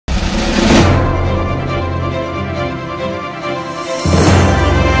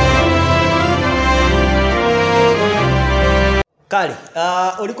Kale,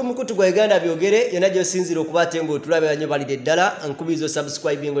 oli ku mukutu gwa Uganda byogere yona gyo sinzira okubate ngo tulabe nnyo balide ddala nkubizo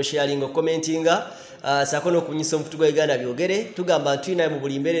subscribing sharing commenting sakono kunyisa omukutu gwa Uganda byogere tugamba ntwina mu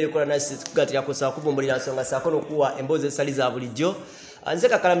buli mberere kola nasi tugatira kosa kuvumbulira nsonga sakono kuwa emboze saliza bulijjo anze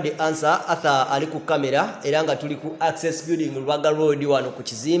kakalamu the answer atha ali ku kamera era nga tuli ku access building Rubaga road wano ku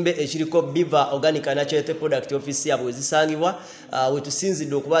kizimbe ekiriko Biva organic natural product office yabwe ezisangibwa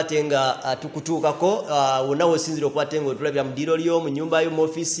wetusinzidde okubate nga tukutuukako wonna wosinzire okubate nga otulabira mu diro lyo mu nyumba yo mu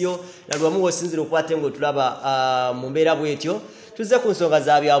office yo nalwamu wosinzire okubate nga otulaba mu mbeera bwetyo tuze ku nsonga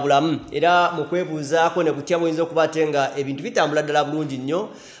za byabulamu era mu kwebuuzaako ne kutya buyinza okubate nga ebintu bitambula ddala bulungi nnyo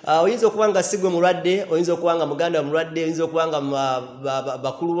oyinza okuba nga sigwe mulwadde oyinza okuba nga muganda mulwadde oyinza okuba nga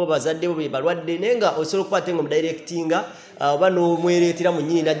bakulu bo bazadde bo balwadde naye nga osobola okubate nga omudirectinga oba n'omwereetera mu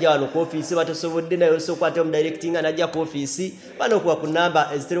nnyini najja wano ku ofiisi batasobodde naye osobola okubate omudirectinga najja ku ofiisi bano okuba ku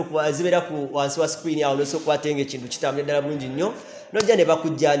namba ezibeera ku wansi wa screen awo nosobola okubate nga ekintu kitambula ddala bulungi nnyo nojja ne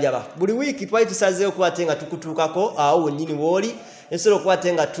bakujjanjaba buli wiiki twali tusazeeyo okubate nga tukutuukako awo wennyini wooli nsobola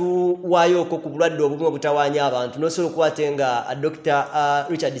okubate nga tuwaayoko ku bulwadde obumu obutawaanya abantu nosobola okubate nga Dr.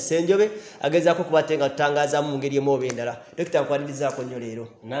 Richard Senjobe agezaako okubate nga tutangazaamu mu ngeri emu oba endala Dr. nkwanirizaako nnyo leero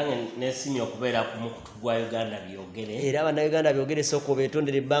nange nesimye okubeera ku mukutu gwa Uganda byogere era abannayuganda byogere sooka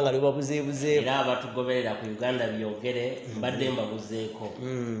obeetondera ebbanga lyobabuzeebuzeebu era abatugoberera ku Uganda byogere mbadde mbabuzeeko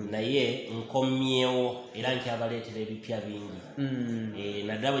naye nkomyewo era nkyabaleetera ebipya bingi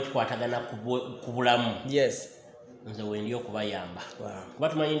naddala bwe kikwatagana ku bulamu nze wendi okubayamba kuba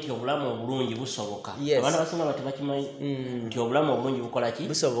tumanyi nti obulamu obulungi busoboka abantu abasinga bati bakimanyi nti obulamu obulungi bukola ki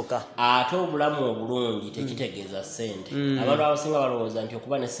busoboka ate obulamu obulungi tekitegeeza ssente abantu abasinga balowooza nti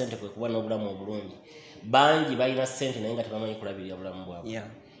okuba ne ssente kwe kuba n'obulamu obulungi bangi balina ssente naye nga tebamanyi kulabirira bulamu bwabwe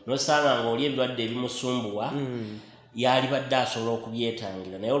nosanga ng'oli ebirwadde ebimusumbuwa yali badde asobola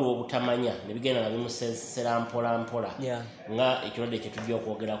okubyetangira naye olw'obutamanya ne bigenda nga bimusesera mpola mpola nga ekirwadde kye tujja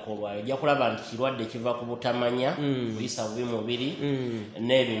okwogerako olwayo ojja kulaba nti kirwadde kiva ku butamanya kuyisa bubi mubiri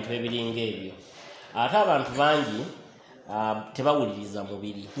n'ebintu ebiringa ebyo ate abantu bangi tebawuliriza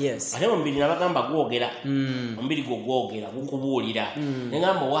mubiri ate omubiri nabagamba gwogera omubiri gwo gwogera gukubuulira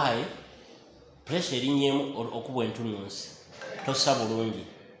negamba waaye puresha erinyeemu okuba entunnunsi tossa bulungi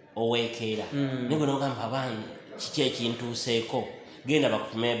oweekeera nigwe nogamba abangi kiki ekintuuseeko genda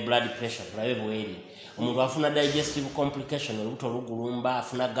bakutume blood pressure tulabe bweri omuntu afuna digestive complication olubuto olugulumba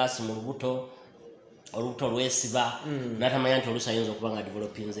afuna gaasi mu lubuto lwesiba natamanya nti oluusi ayinza okuba nga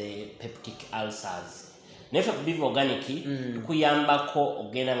developinze peptic ulcers naye ffe ku Biva organic tukuyambako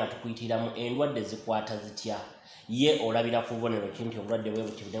ogenda nga tukuyitiramu endwadde zikwata zitya ye olabira ku bubonero ki nti obulwadde bwe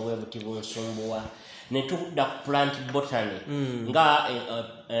buti ne bwe buti bunsumbuwa ne tudda ku plant botany nga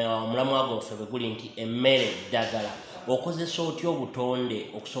omulamwa gwaffe bwe guli nti emmere ddagala okozesa otya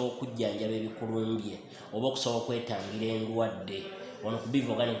obutonde okusobola okujjanjaba ebikulumbye oba okusobola okwetangira endwadde wano ku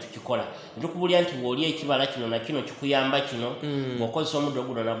Biva organic tukikola netukubulya nti bw'oli ekibala kino na kino kikuyamba kino ng'okozesa omuddo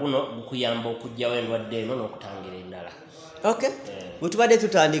guno na guno gukuyamba okujjawo endwadde eno n'okutangira endala bwe tubadde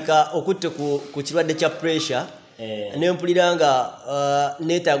tutandika okutte ku kirwadde kya pressure ne mpulira nga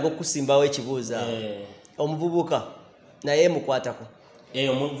neetaaga okusimbawo ekibuuza omuvubuka naye mukwatako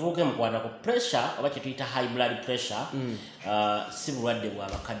omuvubuka emukwatako pressure oba kyetuyita high blood pressure si bulwadde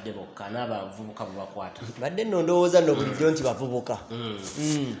bwabakadde bokka n'abavubuka bubakwata badde nno ndowooza nno bulijjo nti bavubuka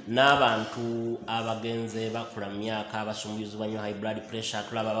n'abantu abagenze bakula mu myaka abasumbuyizibwa nnyo high blood pressure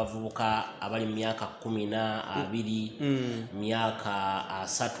tulaba abavubuka abali mu myaka 12 myaka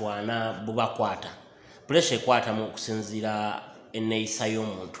 3-4 bubakwata pressure ekwatamu okusinziira enneeyisa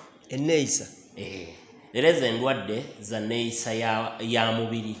y'omuntu enneeyisa era ezo endwadde za nneeyisa ya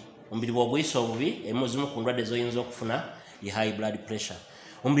mubiri omubiri bw'oguyisa obubi zimu ku ndwadde zoyinza okufuna ye high blood pressure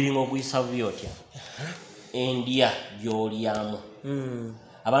omubiri ng'oguyisa bubi otya endya gy'olyamu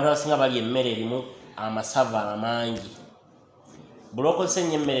abantu abasinga balya emmere erimu amasava amangi buli okozesa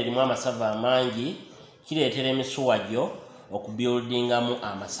ennyo emmere erimu amasava amangi kireetera emisuwa gyo okubuildingamu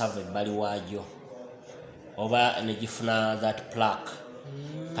amasava ebbali waagyo oba ne gifuna that plaque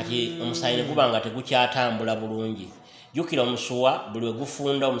kati omusaayi ne guba nga tegukyatambula bulungi jjukira omusuwa buli we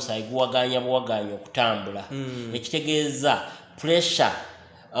gufunda omusaayi guwaganya buwaganya okutambula ekitegeeza pressure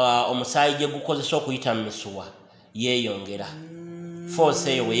omusaayi gye gukozesa okuyita mu misuwa yeeyongera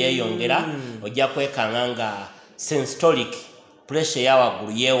force eyo we yeeyongera ojja kwekanga nga systolic pressure eya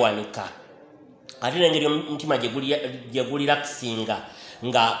waggulu yeewanika ate n'engeri omutima gye gulirakisinga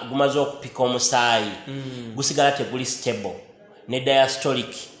nga gumaze okupika omusaayi gusigala teguli stable ne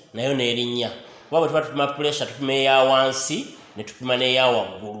diastolic nayo n'erinnya kuba bwe tuba tupima pressure tupima eya wansi ne tupima n'eya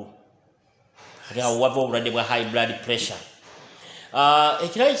waggulu ate awo wava obulwadde bwa high blood pressure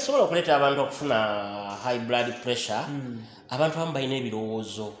ekirala kisobola okuleeta abantu okufuna high blood pressure abantu abamu balina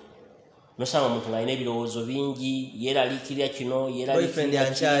ebirowoozo nosanga omuntu ng'alina ebirowoozo bingi yeeraliikirira kino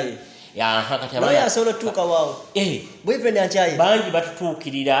bangi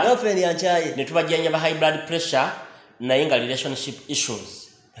batutuukirira ne tubajjanja ba high blood pressure naye nga relationship issues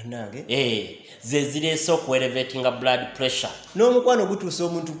ze zireese okuelevatinga blood pressure n'omukwano gutuusa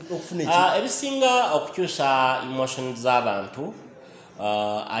omuntu okufuna ebisinga okukyusa emotions z'abantu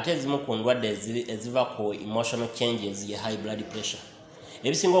ate ezimu ku ndwadde eziva ku emotional changes ye high blood pressure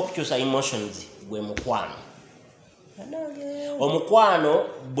ebisinga okukyusa emotions gwe mukwano omukwano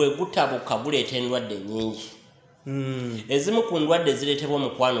bwe gutabuka guleeta endwadde nnyingi ezimu ku ndwadde zireetebwa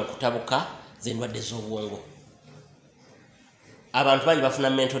omukwano okutabuka z'endwadde z'obwongo abantu bangi bafuna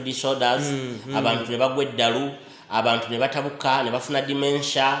mental disorders abantu ne bagwa eddalu abantu ne batabuka ne bafuna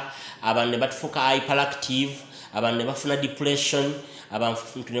dementia abantu ne batufuka hyperactive abantu ne bafuna depression abantu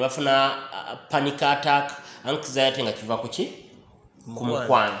ne bafuna panic attack anxiety nga kiva kuki ku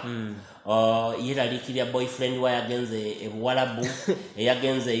mukwano yeeraliikirira boyfriend we yagenze ebuwalabu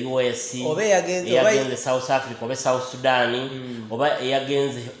eyagenze US eyagenze South Africa oba South Sudan oba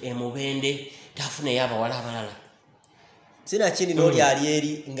eyagenze emubende tafuna ey'abawala abalala sina chini noli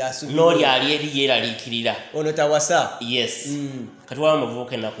alieri ngasubi noli alieri yeeraliikirira ono tawasa yes kati wa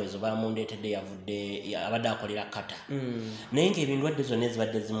muvubuka ennaku ezo bamundeetedde yavudde abadde akolera kata naye ng'ebindwadde zonna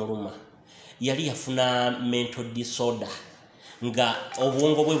ezibadde zimuluma yali yafuna mental disorder nga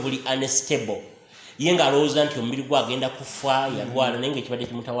obwongo bwe buli unstable ye ng'alowooza nti omubiri gwe agenda kufa yalwala naye ng'ekibadde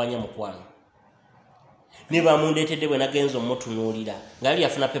kimutawanya mukwano ne bamundeetedde bwe nagenza omutunuulira ngaali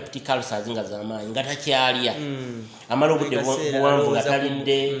yafuna peptic ulcers nga z'amaanyi nga takyalya amala obudde buwanvu nga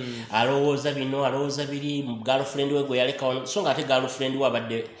talidde alowooza bino alowooza biri girlfriend we gwe yaleka wano so nga ate girlfriend we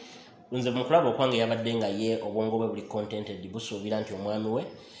abadde nze mukulaba okwange yabadde nga ye obwongo bwe buli contented busuubira nti omwami we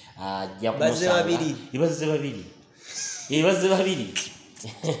ajja kumusanga bazze babiri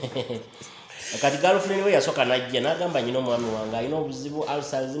kati girlfriend we yasooka najja n'agamba nyina omwami wange alina obuzibu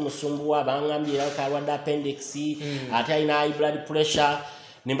ulcers zimusumbuwa bangambye era kalwadde appendix ate alina high blood pressure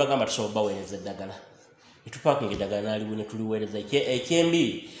ne mbagamba tusobola baweereza eddagala netupakinga eddagala n'aliwo ne tuliweereza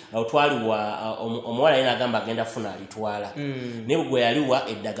ekyembi twaliwa omuwala ye n'agamba agenda funa alitwala naye bwe yaliwa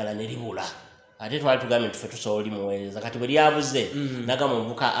eddagala ne libula ate twali tugambye nti ffe tusobola limuweereza kati bwe lyabuze n'agamba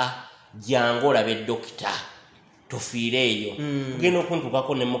omuvuka jangu olabe eddokita tofiire eyo tugenda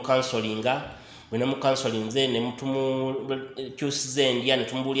okuntukako ne mukansolinga bwe ne mukansolinze ne mutumukyusiza endya ne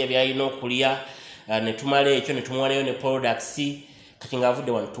tumubuulira byalina okulya ne tumala ekyo ne tumuwalayo ne products kati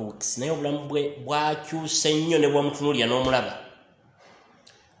ng'avudde 2 weeks naye obulamu bwe bwakyuse nnyo ne bwamutunuulira n'omulaba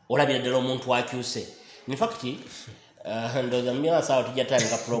olabira ddala omuntu akyuse infacti ndowooza mu myaka tujja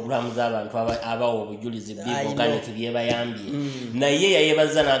tandika puroguramu z'abantu abawa obujulizi bivoganic byebayambye naye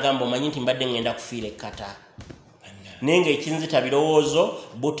yayeebaza n'agamba omanyi nti mbadde ngenda kufiira ekkata naye ng'ekinzita birowoozo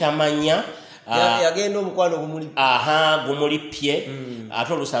butamanya yagenda omukwano gumulipye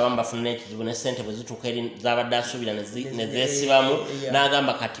ate oluusi abamu bafuna ekizibu ne ssente bwe zituuka eri zabadde asuubira ne zeesibamu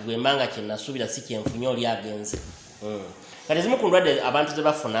n'agamba kati bwe mbanga kye nasuubira si kyenfunye oli agenze kati ezimu ku ndwadde abantu ze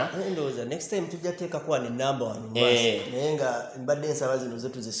bafuna ndowooza next time tujja teekako wano ennamba wano naye nga mbadde ensaba zino ze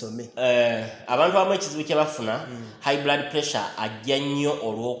tuzisome abantu abamu ekizibu kye bafuna high blood pressure ajja nnyo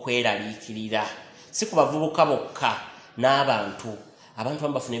olw'okweraliikirira si ku bavubuka bokka n'abantu abantu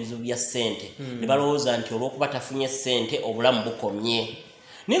abamu bafuna ebizibu bya ssente ne balowooza nti olw'okuba tafunye ssente obulamu bukomye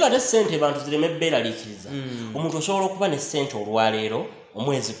naye nga ate ssente bantu zireme beeraliikiriza omuntu osobola okuba ne ssente olwaleero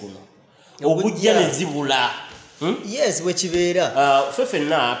omwezi guno ogujja ne zibula yes wekibeera ffe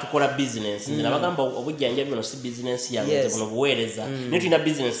ffenna tukola bizinensi nze nabagamba obujjanjabi buno si bizinensi yange nze buno buweereza naye tulina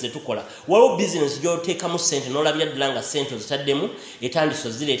bizinensi zetukola waliwo bizinensi gy'oteekamu ssente n'olabira ddala nga ssente ozitaddemu etandisa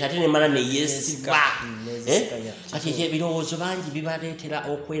ozireeta ate nemala neyeesiba kati ekyo ebirowoozo bangi bibaleetera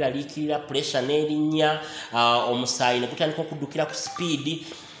okweraliikirira puresha n'erinnya omusaayi ne gutandika okuddukira ku sipiidi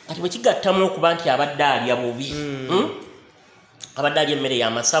kati bwe kigattamu okuba nti abadde alya bubi abadde alya emmere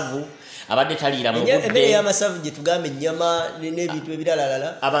y'amasavu abadde taliira mu budde emmere y'amasavu gye tugambe ennyama n'ebintu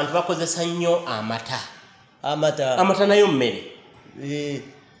ebiralalala abantu bakozesa nnyo amata nayo mmere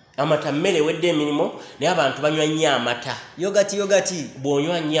amata mmere ewedde emirimu naye abantu banywa nnyo amata yogati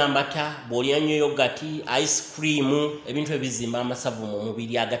bw'onywa nnyo amata bw'olya nnyo yogati ice cream ebintu ebizimba amasavu mu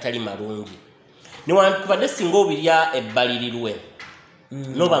mubiri agatali malungi newankubadde singa obirya ebbalirirwe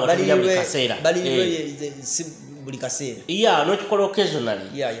noba nga tulya buli kaseera buli kaseera n'okikola occasionally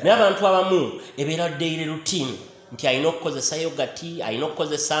naye abantu abamu ebeera daily routine nti alina okukozesa yogati alina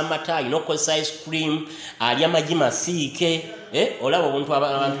okukozesa amata alina okukozesa ice cream alya amagi masiike olaba obuntu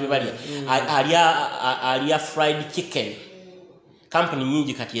abantu bye balya alya fried chicken company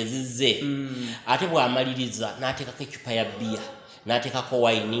nyingi kati ezizze ate bw'amaliriza n'ateekako ecupa ya bia n'ateekako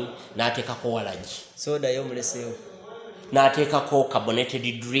wine n'ateekako walagi soda y'omuleseewo n'ateekako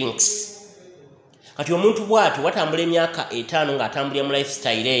carbonated drinks kati omuntu bw'atyo watambula emyaka 5 ng'atambulira mu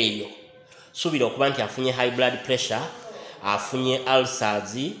lifestyle eyo suubira okuba nti afunye high blood pressure afunye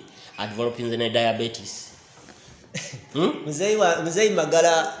ulcers adevelopinze ne diabetes Muzeyi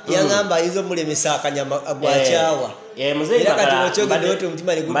Magala yangamba izo mulemesa akanyama agwakyawa muzeyi Magala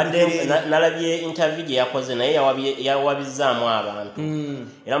nalabye interview gye yakoze naye yawabizaamu abantu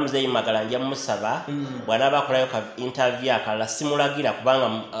era muzeyi Magala nja musaba bw'anaaba akolayo ka interview akalala simulagira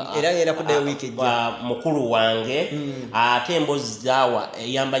kubanga era kuddayo week mukulu wange ate emboozi zaawa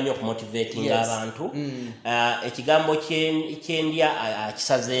eyamba nnyo okumotivatinga abantu ekigambo kyendya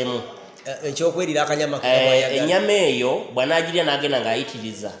akisazeemu ekyokwelira akanyama ennyama eyo bw'anaagirya n'agenda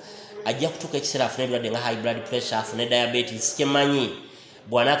ng'ayitiriza ajja kutuuka ekiseera afune ebirwadde nga high blood pressure afune diabetes kyemanyi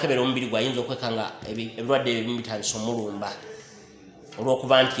bw'anaakebera omubiri gwe ayinza okwekanga ebirwadde ebyo bitandisa omulumba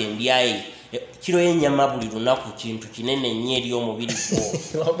olw'okuba nti endyaye kiro y'ennyama buli lunaku kintu kinene nnyo eri omubiri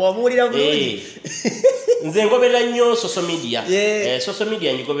gwo nze ngoberera nnyo social media social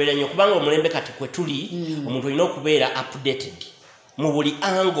media ngigoberera nnyo kubanga omulembe kati kwe tuli omuntu olina okubeera updated mu buli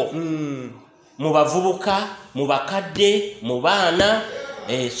ango mu bavubuka mu bakadde mu baana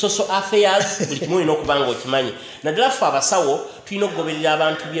social affairs buli kimu olina okuba nga okimanyi naddala ffe abasawo tulina okugoberera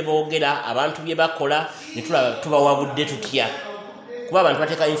abantu bye boogera abantu bye bakola ne tubawabudde tutya kuba abantu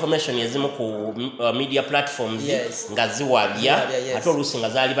bateeka information ezimu ku media platforms nga ziwabya ate oluusi nga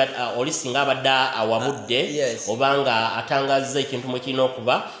zaali oli singa abadde awabudde obanga atangazza ekintu mwe kirina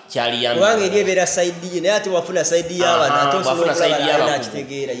okuba kyaliyambakubanga eri ebeera sayidi ye naye ate wafuna sayidi y'abantu y'abantu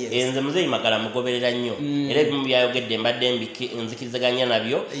nze muzeyi Magala mugoberera nnyo era ebimu byayogedde mbadde nzikirizaganya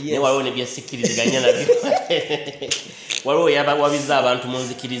nabyo naye waliwo ne byesikkiriziganya nabyo waliwo yawabiza abantu mu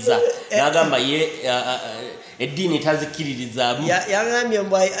nzikiriza n'agamba ye eddiini tazikiririzaamu yagambye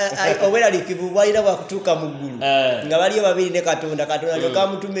mbu obweralikivu bwalina bwakutuuka mu ggulu nga baliyo babiri ne Katonda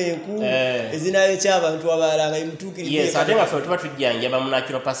lyokamutuma enku ezinayo ky'abantu abalala nga imutuukirize ate nga ffe tuba tujjanjaba mu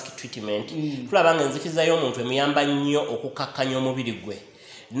naturopathic treatment tulaba nga enzikiriza y'omuntu emuyamba nnyo okukakkanya omubiri gwe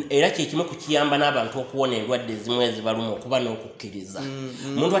era kyekimu kukiyamba n'abantu okuwona endwadde ezimu ezibaluma okuba n'okukkiriza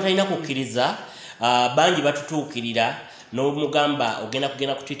omuntu atalina kukkiriza bangi batutuukirira n'omugamba ogenda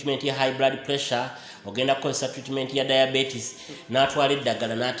kugenda ku treatment ya high blood pressure ogenda kukozesa treatment ya diabetes n'atwala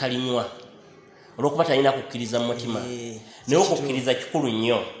eddagala n'atalinywa olw'okuba talina kukkiriza mu mutima naye okukkiriza kikulu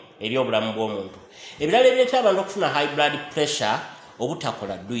nnyo eri obulamu bw'omuntu ebirala ebireeta abantu okufuna high blood pressure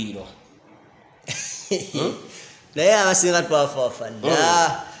obutakola dduyiro naye abasinga twafaafadda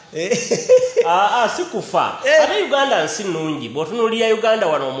si kufa ate Uganda nsi nnungi bw'otunuulira Uganda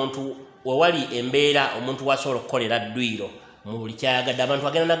wano omuntu wewali embeera omuntu wasobola okukolera dduyiro mu buli kyayagadde abantu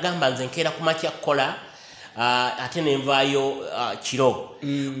bagenda nagamba nze nkeera ku makya kukola ate nenvaayo kiro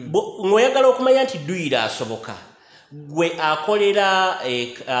ng'oyagala okumanya nti dduyiro asoboka gwe akolera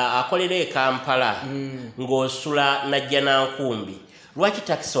e Kampala ng'osula najja nankumbi lwaki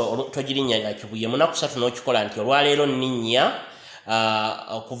takisi togirinnya kibuye munaku 3 n'okikola nti olwaleero nninnya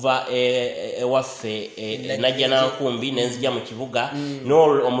okuva ewaffe najja nankumbi nenzija mu kibuga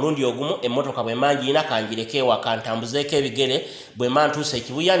omulundi ogumu emmotoka bwe mangiina kanjireko ewaka ntambuzeeko ebigere bwe mantuusa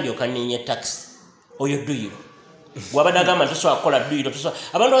ekibuya ndyoka nninnya takisi oyo dduyiro gwabadde agamba nti tosobola kukola dduyiro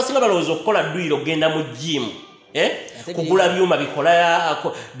abantu abasinga balowooza okukola dduyiro genda mu jimu kugula byuma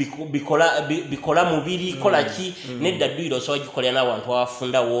bikola mubiri kola ki nedda dduyiro osobola gikolera n'abantu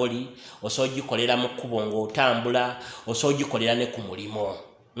awafunda wooli osobola gikolera mu kkubo ng'otambula osobola gikolera ne ku mulimo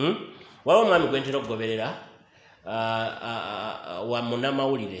waliwo omwami gwe ntera okugoberera wa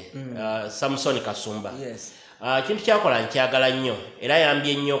munnamawulire Samusoni Kasumba kintu kyakola nkyagala nnyo era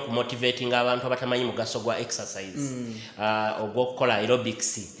yambye nnyo okumotivatinga abantu abatamanyi mugaso gwa exercise ogw'okukola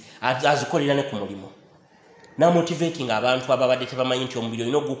aerobics azikolera ne ku mulimo namotivating abantu ababadde tebamanyi nti omubiri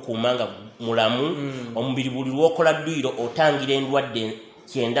olina ogukuuma nga mulamu omubiri buli lwokola dduyiro otangira endwadde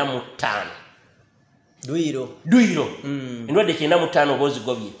 95 dduyiro endwadde 95 oba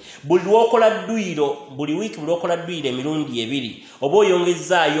ozigobye buli lwokola dduyiro buli wiiki buli lwokola dduyiro emirundi 2 oba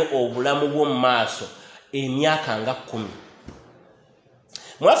oyongezaayo obulamu bw'omu maaso emyaka nga 10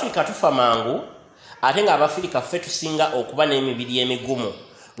 mu Afirika tufa mangu ate nga Abafirika ffe tusinga okuba n'emibiri emigumu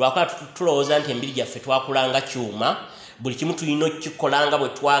lwakuba tulowooza nti embiri gyaffe twakulanga kyuma buli kimu tulina okukikolanga bwe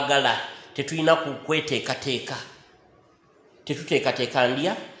twagala tetulina kweteekateeka tetuteekateeka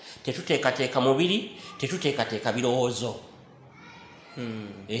ndya tetuteekateeka mubiri tetuteekateeka birowoozo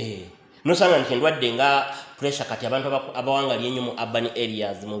nosanga nti endwadde nga pressure kati abantu abawangali ennyo mu urban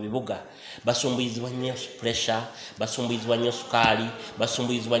areas mu bibuga basumbuyizibwa nnyo pressure, basumbuyizibwa nnyo sukaali,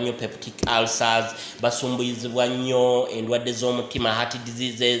 basumbuyizibwa nnyo peptic ulcers, basumbuyizibwa nnyo endwadde z'omutima heart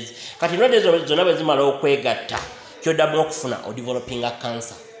diseases. Kati endwadde zonna bwe zimala okwegatta kyoddamu okufuna odevelopinga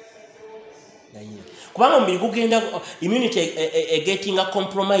cancer. Kubanga omubiri gugenda immunity egetinga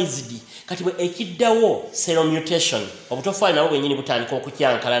compromised kati bwe ekiddawo cell mutation obutofaali nabwo bwennyini butandika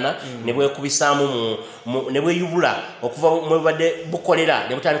okukyankalana ne bwekubisaamu ne bweyubula okuva mwe bubadde bukolera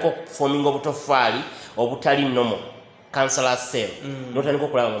ne butandika okufominga obutofaali obutali nomo cancerous cell notandika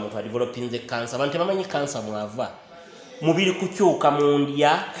okulaba nga omuntu adevelopinze cancer. Abantu tebamanyi cancer mwava mubiri kukyuka mu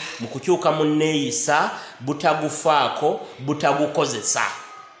ndya mu kukyuka mu nneeyisa butagufaako butagukozesa.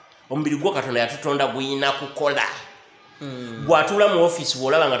 Omubiri gwo Katonda yatutonda guyina kukola. Gwatula mu office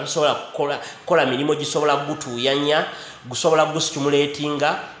bwolaba nga tosobola kola milimo gisobola gutuuyanya gusobola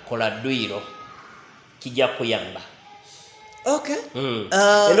gustimulatinga kola dduyiro kijja kuyamba. Okay.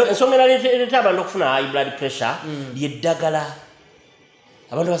 Ensonga leeta abantu okufuna high blood pressure lyeddagala.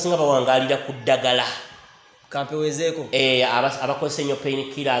 Abantu basinga bawangaalira ku ddagala. Kampewezeeko. Abakozesa ennyo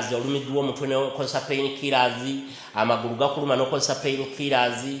pain killers, olumi lw'omutwe n'okozesa pain killers, amagulu gakuluma n'okozesa pain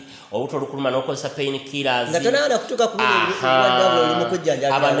killers, obuto olukuluma n'okozesa pain killers. Nga tonaana kutuuka ku bino ebirwadde olumu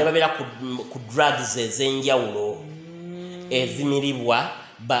kujjanjaba. Abantu ne babeera ku drugs ez'enjawulo ezimiribwa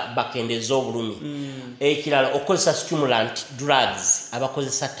bakendeeza obulumi. Ekirala okozesa stimulant drugs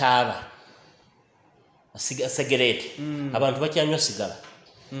abakozesa taaba sigareeti. Abantu bakyanywa sigala.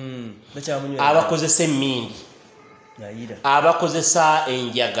 Abakozesa emmindi, abakozesa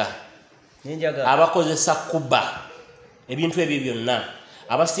enjaga, abakozesa kuba, ebintu ebyo byonna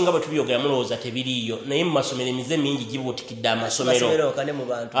abasinga bwe tubyogera mulowooza tebiriiyo naye mu masomero emize mingi gibuutikidde amasomero,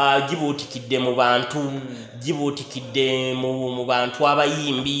 gibuutikidde mu bantu, gibuutikidde mu bantu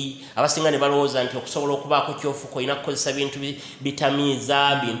abayimbi abasinga ne balowooza nti okusobola okubaako kyofuko olina kukozesa bintu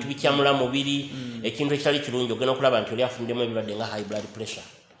bitamiiza, bintu bikyamula mubiri, ekintu ekitali kirungi ogenda okulaba nti oli afunddemu ebirwadde nga high blood pressure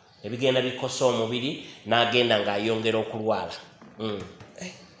ebigenda bikosa omubiri n'agenda ng'ayongera okulwala.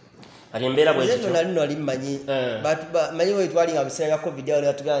 Kati embeera bwe zityo nalino ali mmanyi manyi bwe twali nga biseera bya covid awo ne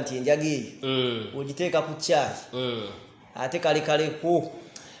batugamba nti enjaga eyo ogiteeka ku caayi ate kalekaleko.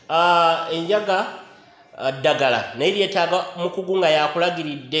 Enjaga ddagala naye lyetaaga mukugu nga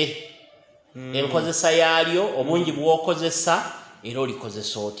yakulagiridde enkozesa yaalyo obungi bw'okozesa era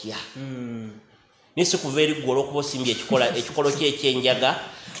olikozesa otya. Nisi kuva eri ggwe olw'okuba osimbye ekikolo kye ekyenjaga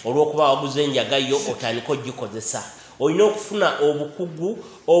olw'okuba waguza enjaga yo otandika ogikozesa. Olina okufuna obukugu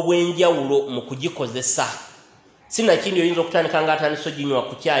obw'enjawulo mu kugikozesa. Sinakindi oyinza okutandika ng'atandisa oginywa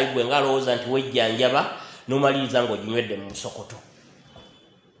ku caayi gwe ng'alowooza nti wejjanjaba n'omaliriza ng'oginywedde mu musokoto.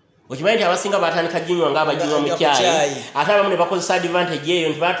 Okimanyi nti abasinga batandika ginywa ng'abaginywa mu caayi ate abamu ne bakozesa advantage eyo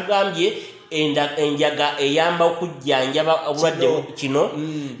nti batugambye enjaga eyamba okujjanjaba obulwadde kino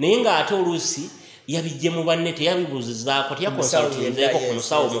naye ng'ate oluusi yabijje mu banne teyabibuuzizaako teyakonsaltinzeeko ku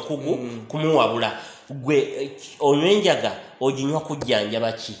musawo mukugu kumuwabula. Gwe onywa enjaga oginywa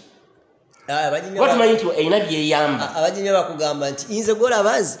kujjanjaba ki? Batumanyi nti erina byeyamba. Abaginywa bakugamba nti nze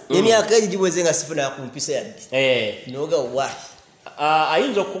gw'olabanzi emyaka egi giweze nga sifuna ku mpisa yadde noga why.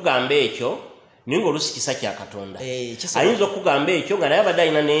 Ayinza okugamba ekyo naye ng'oluusi kisa kya Katonda. Ayinza okugamba ekyo nga naye abadde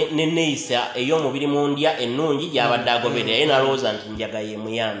alina n'enneeyisa ey'omubiri mu ndya ennungi gy'abadde agoberera ye n'alowooza nti njaga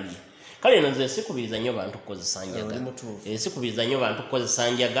yemuyambye. Kale eno nze sikubiriza nnyo bantu kukozesa njaga. Sikubiriza nnyo bantu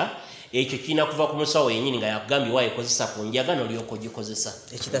kukozesa njaga. Ekyo kirina kuva ku musawo yennyini nga yakugambye waayekozesa ku njaga n'olyoka ogikozesa.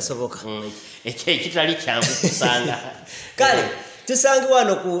 Ekitasoboka. Ekyo ekitali kyangu kusanga. Kale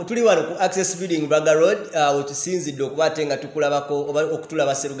tuli wano ku Access Building Baga Road wetusinzidde okuba ate nga tukulabako oba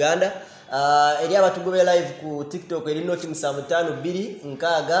okutulaba Seruganda. Eri abatugobera live ku TikTok eri noti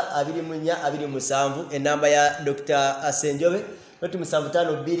 75262427 enamba ya Dr. Senjobe noti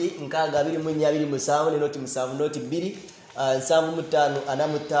 75262427 ne noti 7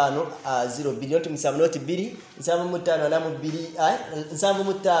 7545 02 noti 7 noti 2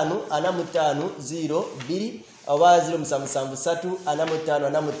 7545 oba 0773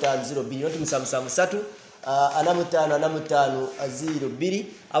 4545 noti 773 4545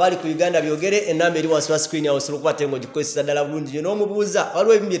 abali ku Uganda byogere enamba eri wansi wa screen yawo osobola okuba tengo gikozesa ddala bulungi n'omubuuza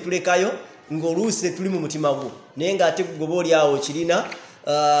waliwo ebimu bye tulekayo ng'oluusi tuli mu mutima gwo naye ng'ate goba oli awo kirina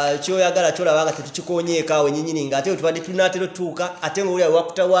kyoyagala kyolaba nga tetukikonyeeko awo nyinyini ng'ate tubadde tulinaatera otutuuka ate ng'oli awo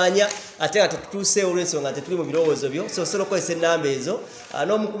wakutawaanya ate nga tetutuuseewo olw'ensonga nga tetuli mu birowoozo byo so osobola okukozesa ennamba ezo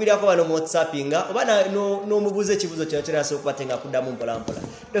n'omukubirako bano mu whatsappinga oba n'omubuuza ekibuuzo kyona kyona asobola okuba tenga akuddamu mpolampola.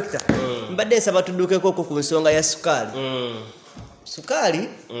 Dokita mbadde nsaba tudduukeko ku nsonga ya sukaali Sukali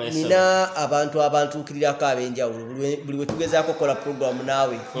nina abantu abantuukirirako ab'enjawulo buli we tugezaako kola program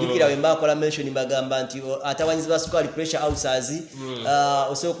naawe jukira we mbakola mention mbagamba nti atawanyizi ba Sukali pressure outers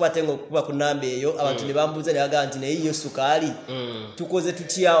osobola okubate okuba ku namba eyo abantu ne bambuuza ne bagamba nti naye yo Sukali tukoze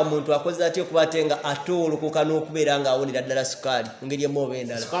tutya omuntu akoze atya okubate nga atoolokoka n'okubeera ng'awonera ddala Sukali ngeri emu oba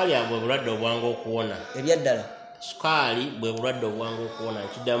endala. Sukali bwe bulwadde obwangu okuwona ebyaddala. Sukali bwe bulwadde obwangu okuwona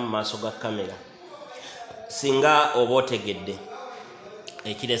nkiddamu mu maaso ga kamera singa oba otegedde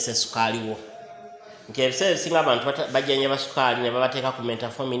ekirese Sukali wo nti ebiseera ebisinga abantu bajjanya ba Sukali ne babateeka ku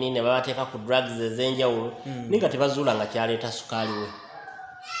metformin ne babateeka ku drugs ez'enjawulo ninga tebazuula nga kyaleeta Sukali we.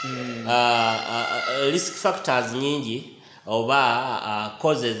 Risk factors nyingi oba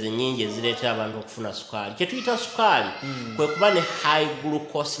causes nyingi ezireetera abantu okufuna Sukali. Kye tuyita Sukali kwe kuba ne high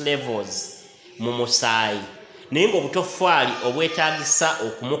glucose levels mu musaayi naye ng'obutofaali obwetaagisa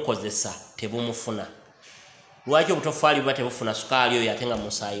okumukozesa tebumufuna. Lwaki obutofaali buba tebufuna Sukali oyo ate nga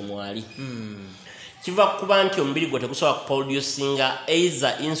musaayi mwali? Kiva kuba nti omubiri gwe tegusobola kuproducinga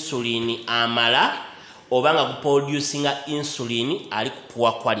either insulin amala oba nga guproducinga insulin ali ku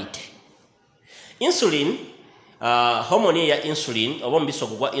poor quality. Insulin hormone ya insulin oba omubisi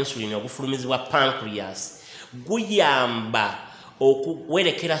ogugwa insulin ogufulumizibwa pancreas guyamba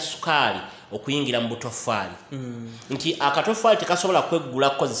okuwerekera Sukali okuyingira mu butofaali. Nti akatofaali tekasobola kweggula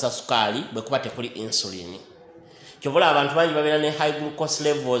kukozesa Sukali bwe kuba tekuli insulin. Kyovola abantu bangi babeera ne high glucose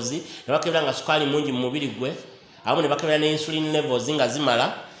levels ne bakebera nga Sukali mungi mu mubiri gwe abamu ne bakebera ne insulin levels nga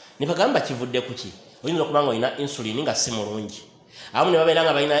zimala ne bagamba kivudde kuki oyinza okuba nga olina insulin nga si mulungi. Abamu ne babeera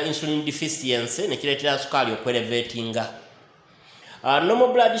nga balina insulin deficiency ne kireetera Sukali okwelevatinga.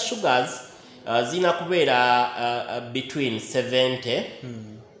 Normal blood sugars zina kubeera between 70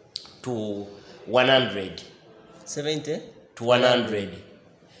 to 100 to 100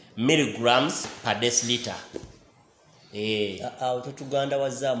 milligrams per deciliter. Tutuganda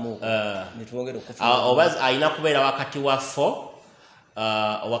wazaamu nituwongera okufuna oba ayina kubeera wakati wa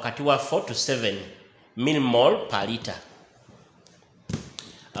 4 to 7 millimole per liter.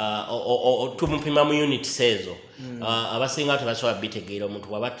 Tumupima mu units ezo abasinga tebasobola bitegeera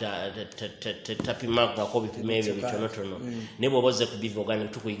omuntu waba tapimako bipima ebyo bitonotono ne bw'oba ozze ku Biva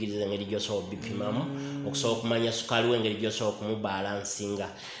Organic tukuyigiriza engeri gy'osobola bipimamu okusobola okumanya Sukali we engeri gy'osobola okumubalansinga.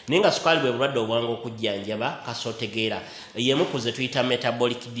 Naye nga Sukali bwe bulwadde obwangu okujjanjaba kasootegeera yemu ku ze tuyita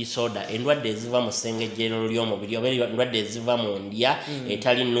metabolic disorder, endwadde eziva mu ssengejjero ly'omubiri oba endwadde eziva mu ndya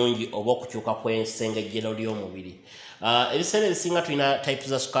etali nnungi oba okukyuka kw'essengejjero ly'omubiri. Ebiseera ebisinga tulina type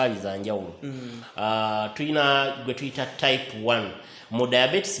za Sukali za njawulo. Tulina gwe tuyita type 1 mu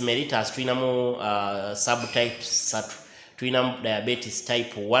diabetes mellitus tulinamu subtypes 3. Tulina diabetes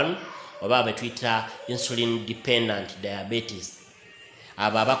type 1 oba be tuyita insulin dependent diabetes.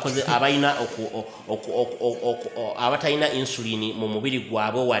 Abakoze abayina abatalina insulin mu mubiri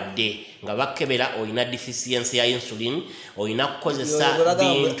gwabwe wadde nga bakebera oyina deficiency ya insulin oyina kukozesa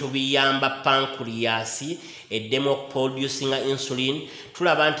bintu biyamba pancreas eddemu producing insulin.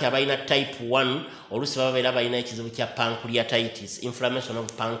 Tulaba nti abayina type 1 olusi babeera balina ekizibu kya pancreatitis, inflammation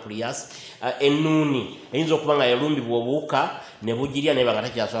of pancreas. Ennuuni eyinza okuba nga yalumbibwa obuwuka ne bugirya naye nga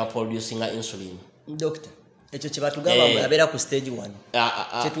takyasobola producing insulin. Doctor ekyo kye batugamba abeera ku stage 1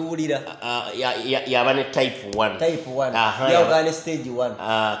 kyetuwulira yaba ne type 1 yawuga ne stage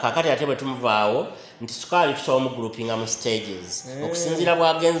 1 kakati ate bwe tumuvaawo nti Sukali tusobola omugroupinga mu stages okusinziira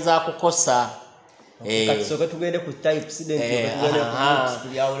bwagenza kukosa. Katusoke tugende ku types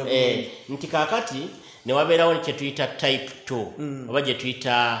nti kakati ne wabeerawo kye tuyita type 2 oba gye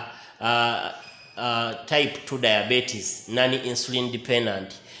tuyita type 2 diabetes non insulin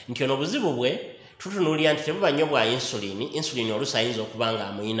dependent. Nti ono obuzibu bwe tutunuulira nti tebuba nnyo bwa insulin oluusi ayinza okuba nga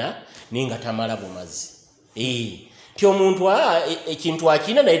amuyina naye nga tamala bumazi. Nti omuntu ekintu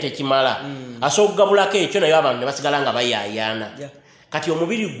akina naye tekimala asobola okugabulako ekyo naye abantu ne basigala nga bayaayaana. Kati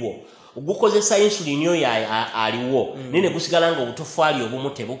omubiri gwo ogukozesa insulin oyo aliwo naye ne gusigala nga obutofaali obumu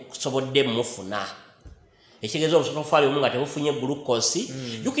tebusobodde mufuna. Ekitegeeza obutofaali obumu nga tebufunye glucose.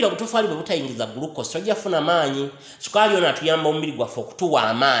 Jjukira obutofaali bwe butayingiza glucose tojja funa maanyi. Sukali ono atuyamba omubiri gwaffe okutuwa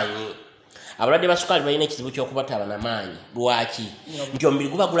amaanyi. Abalwadde ba Sukali balina ekizibu ky'okuba tabana maanyi. Lwaki? Nti omubiri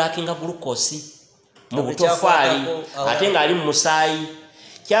guba gulakinga glucose mu butofaali ate ng'ali mu musaayi.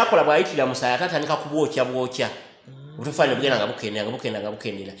 Kyakola bw'ayitirira musaayi ate atandika kubwokya. Obutofaali bugenda nga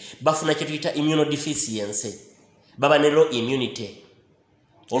bukendeera. Bafuna kye tuyita immunodeficiency. Baba ne low immunity.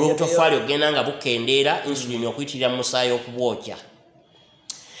 Olw'obutofaali ogenda nga bukendeera insulin okuyitirira mu musaayi okubwokya.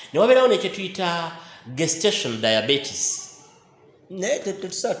 Ne wabeerawo ne kye tuyita gestation diabetes. naye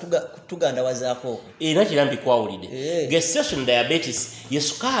tetusobola tuganda wazaako nakira mbikwawulidde. Gestation diabetes ye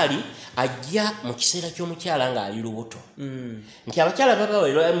Sukali ajja mu kiseera ky'omukyala ng'ali lubuto nti abakyala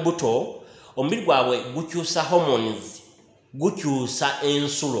babaweerwa embuto omubiri gwabwe gukyusa hormones gukyusa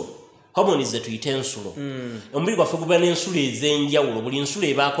ensulo hormones ze tuyita ensulo omubiri gwaffe guba n'ensulo ez'enjawulo buli nsulo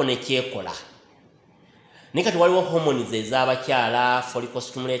ebaako nekyekola naye kati waliwo hormones ez'abakyala follicle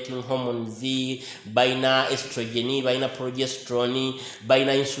stimulating hormones balina estrogen balina progesterone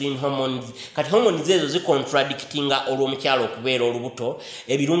balina insulin hormones kati hormones ezo zicontradictinga olw'omukyala okubeera olubuto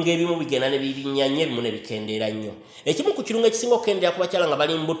ebirungo ebimu bigenda ne birinnya nnyo ebimu ne bikendeera nnyo ekimu ku kirungo ekisinga okukendeera ku bakyala nga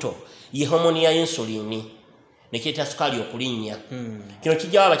bali mbuto ye hormone ya insulin nekyeta sukali okulinnya kino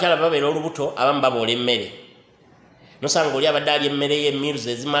kijjawo abakyala babeera olubuto abamu baboola emmere nosanga oli abadde alya emmere y'emmeals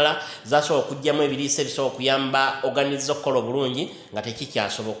ezimala zasobola okugyamu ebiriisa ebisobola okuyamba organize okukola obulungi nga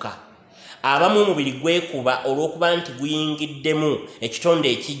tekikyasoboka abamu omubiri gwekuba olw'okuba nti guyingiddemu ekitonde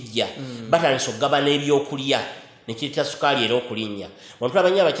ekijja batandisa okugaba n'ebyokulya nekiyita sukali era okulinnya abantu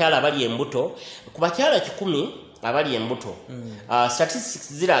abanyi abakyala abali embuto ku bakyala 100 abali embuto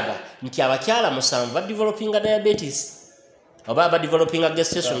statistics ziraga nti abakyala 7 badevelopinga diabetes oba badevelopinga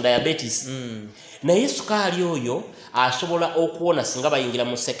gestation diabetes naye sukali oyo asobola okuwona singa bayingira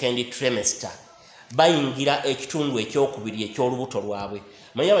mu second trimester bayingira ekitundu ekyokubiri ekyolubuto lwabwe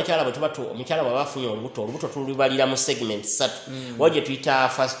manyi abakyala bwe tubatu omukyala bwe bafunye olubuto tulubalira mu segment 3 wajje tuyita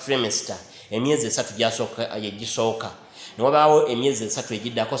first trimester emyezi 3 gyasooka yegisooka ne wabaawo emyezi 3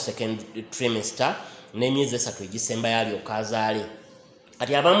 egiddako second trimester n'emyezi 3 egisembayo alyoka azaale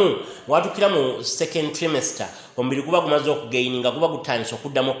kati abamu watukira mu second trimester omubiri guba gumaze okugaininga guba gutandisa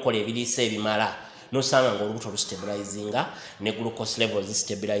okuddamu okukola ebiriisa ebimala nosanga ng'olubuto lustabilizinga ne glucose levels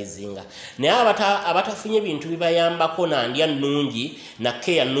zistabilizinga naye abatafunye ebintu bibayambako nandya nnungi na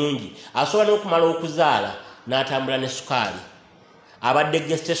care nnungi asobola n'okumala okuzaala n'atambula ne sukali abadde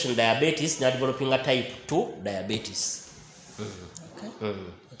gestation diabetes n'adevelopinga type 2 diabetes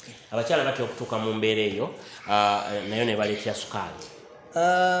abakyala batya okutuuka mu mbeera eyo nayo ne baleetera sukali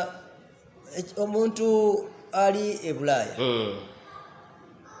omuntu ali e Bulaaya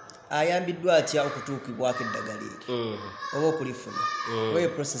ayambiddwa atya okutuukibwako eddagala eri oba okulifuna oba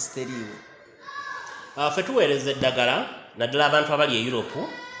process teriiwo ffe tuweereza eddagala naddala abantu abali e Europe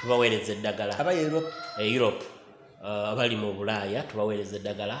tubaweereza eddagala abali e Europe abali mu Bulaaya tubaweereza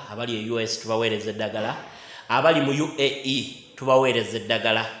eddagala abali e US tubaweereza eddagala abali mu UAE tubaweereza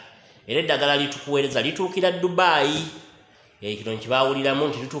eddagala era eddagala litukuweereza lituukira Dubai kino nkibawuliramu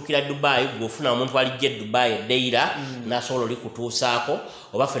nti lituukira Dubai gw'ofuna omuntu alijja e Dubai eddeira n'asobola olikutuusaako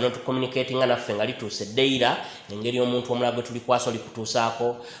oba ffe notucommunicatinga naffe nga lituuse eddeira engeri omuntu omulala gwe tulikwasa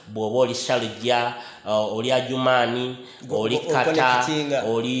olikutuusaako bw'oba oli Sharjah oli Ajumaani oli Qatar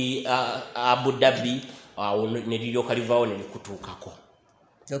oli Abu Dhabi awo ne liryoka livaawo ne likutuukako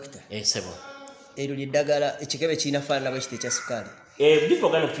Dokita sebo eryo lyeddagala ekikebe kirina faanana bwe kiti ekya sukali Biva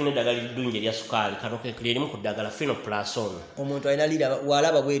oganda tulina eddagala eddungi erya sukali kano lyerimu ku ddagala Phenoplasone omuntu alina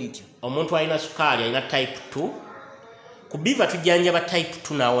walaba bwe lityo omuntu alina sukali alina type 2 ku Biva tujjanjaba type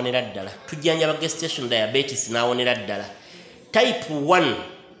 2 n'awonera ddala tujjanjaba gestation diabetes n'awonera ddala type 1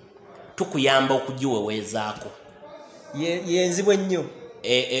 tukuyamba okugiweweezaako yenzibwe nnyo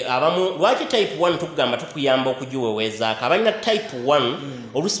abamu lwaki type 1 tukugamba tukuyamba okugiweweezaako abalina type 1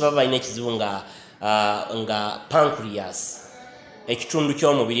 oluusi baba balina ekizibu nga pancreas ekitundu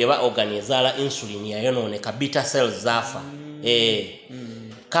ky'omubiri eba organ ezaala insulin yayonooneka beta cells zaafa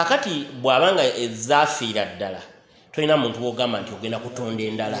kakati bw'abanga ezaafiira ddala tolina muntu w'ogamba nti ogenda kutonda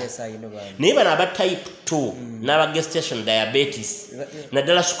endala naye bano aba type 2 n'aba gestation diabetes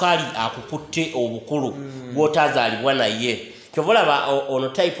naddala sukaali akukutte obukulu bw'otazaalibwa naye kyova olaba ono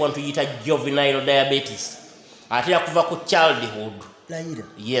type 1 tuyita juvenile diabetes ate yakuva ku childhood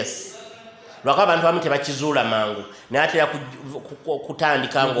yes lwako abantu abamu tebakizuula mangu naye atera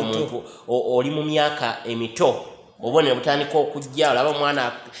kutandika ng'omuntu oli mu myaka emito obone butandika okujja olaba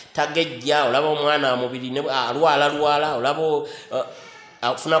omwana tagejja olaba omwana mubiri alwala olaba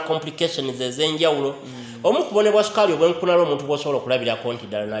afuna complications ez'enjawulo omu kubonebwa sukaali obwenkunala omuntu bw'osobola okulabirako nti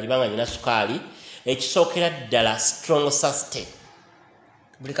ddala nalibanga nyina sukaali ekisookera ddala strong sustain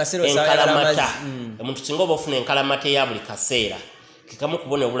enkalamata omuntu singa oba ofuna enkalamata eya buli kaseera kikamu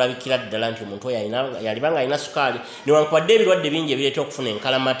kubona obulabikira ddala nti omuntu oyo yalibanga alina sukaali newankubadde ebirwadde bingi ebireeta okufuna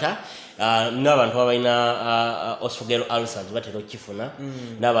enkalamata n'abantu abalina esophageal ulcers batera okukifuna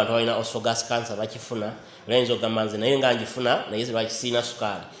n'abantu abalina esophagus cancer bakifuna olayinza okugamba nze naye nga ngifuna naye lwakisiina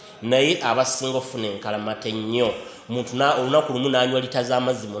sukaali naye abasinga okufuna enkalamata ennyo omuntu olunaku lumu n'anywa lita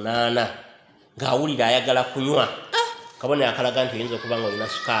z'amazzi 8 ng'awulira ayagala kunywa kabonero akalaga nti oyinza okuba nga olina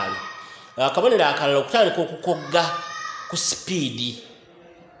sukaali kabonero akalala okutandika okukogga ku speed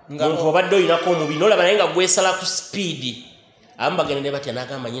omuntu obadde olinako omubiri nolaba naye nga gwesala ku speed abamu bagendere batya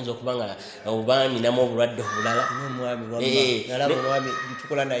n'agamba nyinza okubanga oba ninamu obulwadde obulala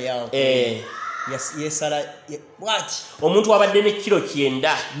omuntu wabadde ne kiro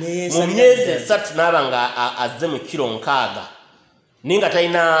 9 mu myezi 3 n'aba nga azze mu kiro 6 ninga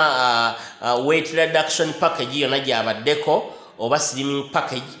talina weight reduction package yonna gyabaddeko oba slimming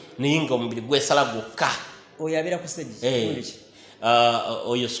package ninga omubiri gwesala gwokka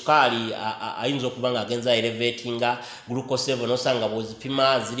oyo sukali ayinza okuba nga agenza elevatinga glucose level nosanga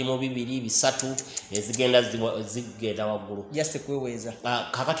bwozipima ziri mu 2 3 zigenda waggulu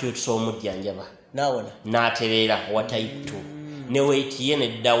kakati yo tusobola omujjanjaba n'atereera wa type 2 ne weight ye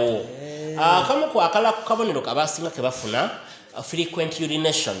neddawo kamu ku kabonero abasinga ke bafuna frequent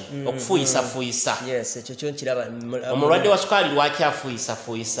urination okufuuyisa omulwadde wa sukali lwaki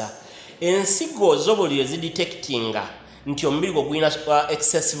afuuyisa ensigo z'obuliro zidetectinga nti omubiri gwo gulina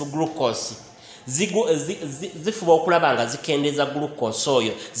excessive glucose zifuba okulaba nga zikendeza glucose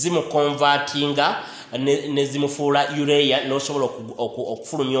oyo zimukonvatinga ne zimufuula urea n'osobola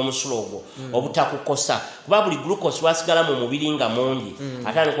okufulumya omusulo ogwo obutakukosa kuba buli glucose wasigala mu mubiri nga mungi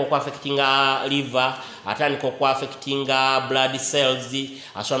atandika okuaffectinga liver atandika okuaffectinga blood cells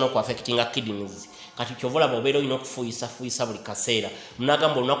asobola n'okuaffectinga kidneys kati kyovolaba obeera olina okufuuyisa buli kaseera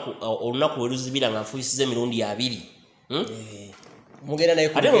munagamba olunaku lwe luzibira nga nfuuyisiza emirundi 2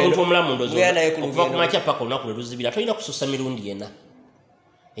 ate omuntu omulamu ndozi okuva ku makya paka olunaku lwe luzibira tolina kususa mirundi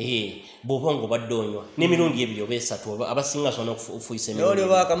 4 bw'oba ng'obadde onywa n'emirundi 2 oba 3 abasinga sona okufuuyisa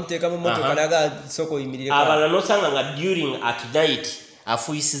abalala nosanga nga during at night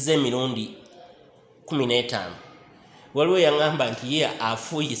afuuyisiza emirundi 15 waliwo yaŋŋamba nti ye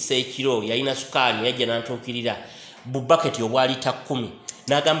afuuyisa ekiro yalina sukaali yajja n'antuukirira bubaketi obwalita 10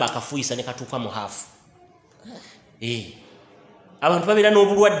 n'agamba akafuuyisa ne katuuka mu haafu abantu babeera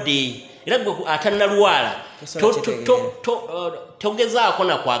n'obulwadde era gwe atannalwala togezaako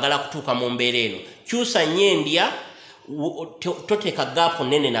nakwagala kutuuka mu mbeera eno kyusa nnyo endya toteeka gaapu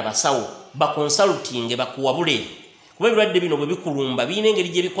nnene nabasawo bakonsalutinge bakuwabule kuba ebirwadde bino bwe bikulumba birina engeri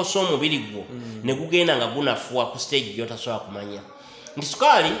gye bikosa omubiri gwo ne gugenda nga gunafuwa ku stage gy'otasobola kumanya nti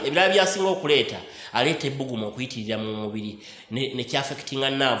sukaali ebirala byasinga okuleeta aleeta ebbugumu okuyitirira mu mubiri ne kyaffectinga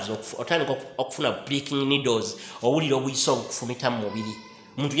nerves otandika okufuna pricking needles owulira obuyisa obukufumita mu mubiri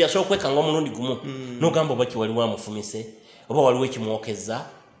omuntu yasobola okwekanga omulundi gumu n'ogamba oba kiwaliwo amufumise oba waliwo ekimwokeza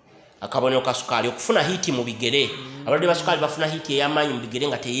akabonero ka sukaali okufuna hiiti mu bigere abalwadde ba sukaali bafuna hiiti ey'amaanyi mu bigere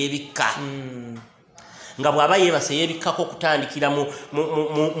nga teyeebikka nga bw'aba yeebase yeebikkako okutandikira mu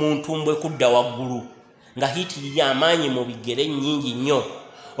ntumbwe kudda waggulu nga hiiti y'amaanyi mu bigere nnyingi nnyo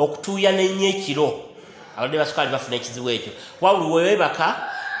okutuuya n'ennyo ekiro abalwadde ba sukaali bafuna ekizibu ekyo wabuli weebaka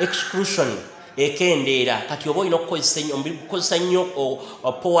exclusion ekendeera kati oba olina okukozesa nnyo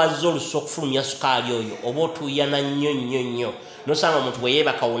powa z'olusu okufulumya sukaali oyo oba otuuyana nnyo nosanga omuntu bwe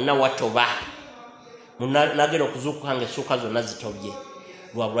yeebaka wonna watoba nagenda okuzuukuka nga essuuka zonna zitobye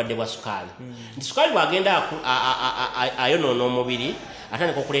lwa bulwadde bwa sukaali nti sukaali bw'agenda ayonoona omubiri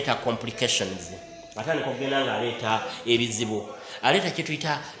atandika okuleeta complications atandika okugenda ng'aleeta ebizibu aleeta kye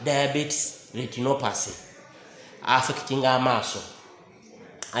tuyita diabetes retinopathy affectinga amaaso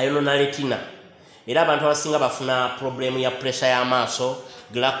ayonoona retina era abantu abasinga bafuna problemu ya pressure y'amaaso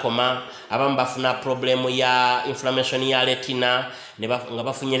glaucoma abamu bafuna problemu ya inflammation ya retina nga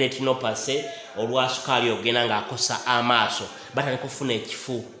bafunye retinopathy olwa sukaali ogenda ng'akosa amaaso batandika okufuna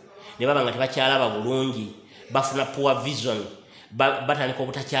ekifu ne baba nga tebakyalaba bulungi bafuna poor vision batandika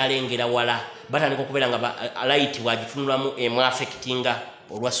obutakyalengera wala batandika okubeera nga light bwagitunulamu emwaffectinga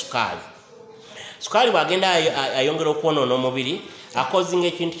olwa sukaali bw'agenda ayongera okwonoona omubiri akozinga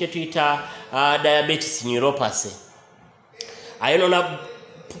ekintu kye tuyita diabetes neuropathy ayonoona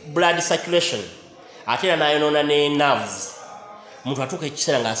blood circulation ate era n'ayonoona ne nerves omuntu atuuka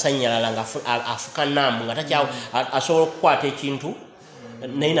ekiseera ng'asanyalala nga afuka nambu nga asobola okukwata ekintu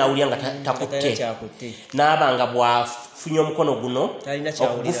naye n'awulira nga takutte n'aba nga bw'afunye omukono guno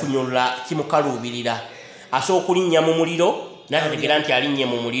okugufunyulula kimukaluubirira asobola okulinnya mu muliro n'atategeera nti alinnye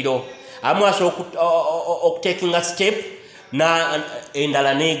mu muliro amu asobola okutekinga step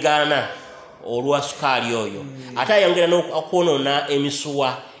endala n'egaana olwa sukaali oyo ate ayongera n'okwonoona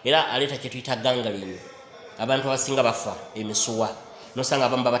emisuwa era aleeta kye tuyita gangaline abantu abasinga bafa emisuwa nosanga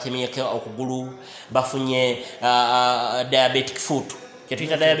abamu babatemyeko okugulu bafunye diabetic foot kye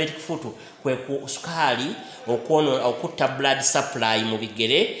tuyita diabetic foot kwe ku sukaali okutta blood supply mu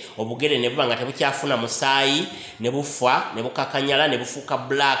bigere obugere ne buba nga tebukyafuna musaayi ne bufa ne bukakanyala ne bufuuka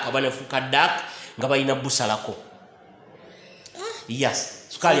black oba ne bufuuka dark nga balina busalako yes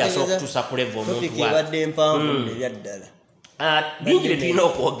sukaali asobola okutuusa ku level omuntu ebadde empanvu ebyaddala bingi bye tulina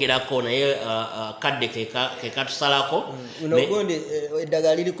okwogerako naye kadde kekatusalako unogonde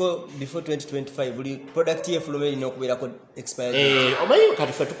eddagala liriko before 2025 buli product yefuluma erina okubeerako expired omanyi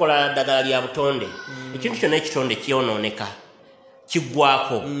kati ffe tukola ddagala lya butonde ekintu kyonna ekitonde kyonooneka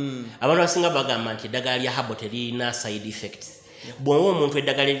kiggwako abantu abasinga bagamba nti eddagala lya habo teririna side effects bw'owa omuntu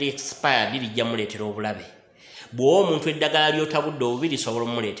eddagala eri expired lijja muleetera obulabe bw'owa omuntu eddagala lyotabudde obubi lisobola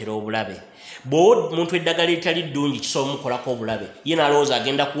omuleetera obulabe bw'owa omuntu eddagala eritali ddungi kisobola omukolako obulabe ye n'alowooza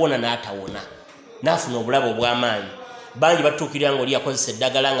agenda kuwona n'atawona n'afuna obulabe obw'amaanyi bangi batuukirira ng'oli yakozesa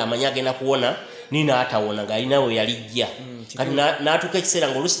eddagala ng'amanyi agenda kuwona ni n'atawona ng'alina we yalijja kati n'atuuka ekiseera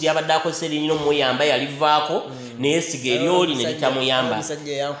ng'oluusi lyabadde akozesa erinnya omuyamba yalivaako neesiga eryoli ne litamuyamba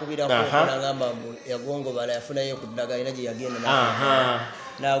omusajja yankubirako nagamba yagongobala yafunayo ku ddagala ina gye yagenda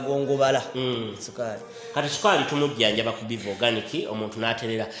n'agongobala Sukali kati Sukali tumujjanjaba ku Biva Organic omuntu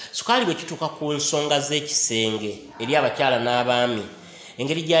n'aterera Sukali bwe kituuka ku nsonga z'ekisenge eri abakyala n'abaami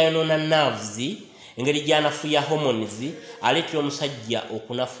engeri gy'ayonoona nerves engeri gy'anafuya hormones aleetera omusajja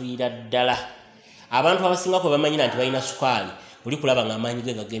okunafuira ddala abantu abasingako bamanyira nti balina Sukali buli kulaba ng'amaanyi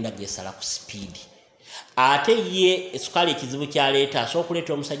ge gagenda geesala ku sipiidi ate ye Sukali ekizibu kyaleeta asobola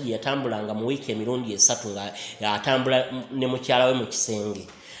okuleeta omusajja yatambulanga mu wiiki emirundi 3 ng'atambula ne mukyala we mu kisenge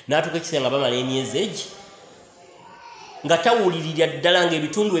n'atuuka ekisenge bamala emyezi egi nga tawulirira ddala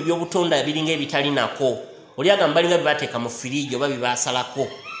ng'ebitundu ebyobutonda biringa ebitalinako oli agamba balinga bibateeka mu firiigi oba bibaasalako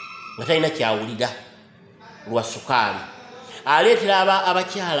nga talina kyawulira lwa Sukali aleetera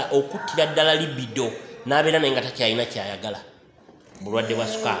abakyala okuttira ddala libido n'abeera naye nga takyalina kyayagala bulwadde bwa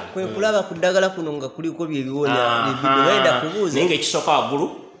Sukali kwe kulaba ku ddagala kuno nga kuliko byebiwonya libido wenda kubuuza naye ng'ekisooka waggulu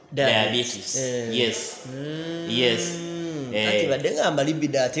diabetes yes ati badde ngamba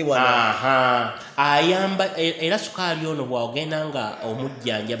libido ate ayamba era Sukali ono bw'ogenda nga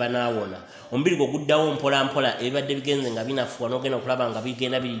omujjanjaba n'awona omubiri gwe guddawo mpola mpola ebibadde bigenze nga binafuwa n'ogenda okulaba nga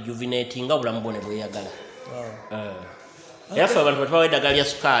bigenda birijuvenate nga obulamu bwone bweyagala era ffe abantu batubawa eddagala lya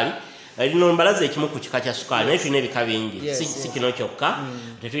Sukali lino mbalaza ekimu ku kika kya Sukali naye tulina ebika bingi si kino kyokka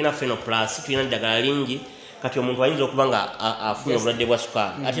tetulina Phenoplus tulina eddagala lingi kati omuntu ayinza okuba nga afuna obulwadde bwa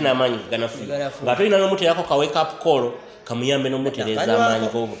Sukali ate n'amaanyi ganafuya nga tolina n'omuteerako ka wake up call kamuyambe n'omutereeza amaanyi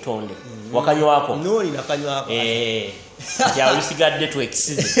g'obutonde wakanywako noli nakanywako kyawe lusigadde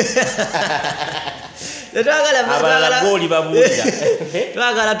twekisize abalala goli babuulira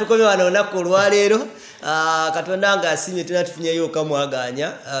twagala tukome wano olunaku olwaleero Katonda nga asimye tuna tufunyeyo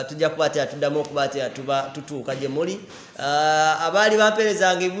okamwaganya tujja kuba tuddamu okuba tutuuka gye muli abaali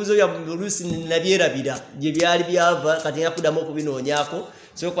bamperezanga ebibuuzo bya buluusi nabyerabira gye byali byava kati nga kuddamu okubinoonyaako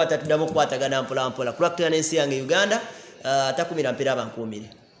so kuba tuddamu okukwatagana mpola mpola kulwakutegana n'ensi yange Uganda takumira mpeera abankuumire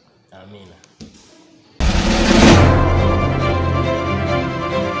amina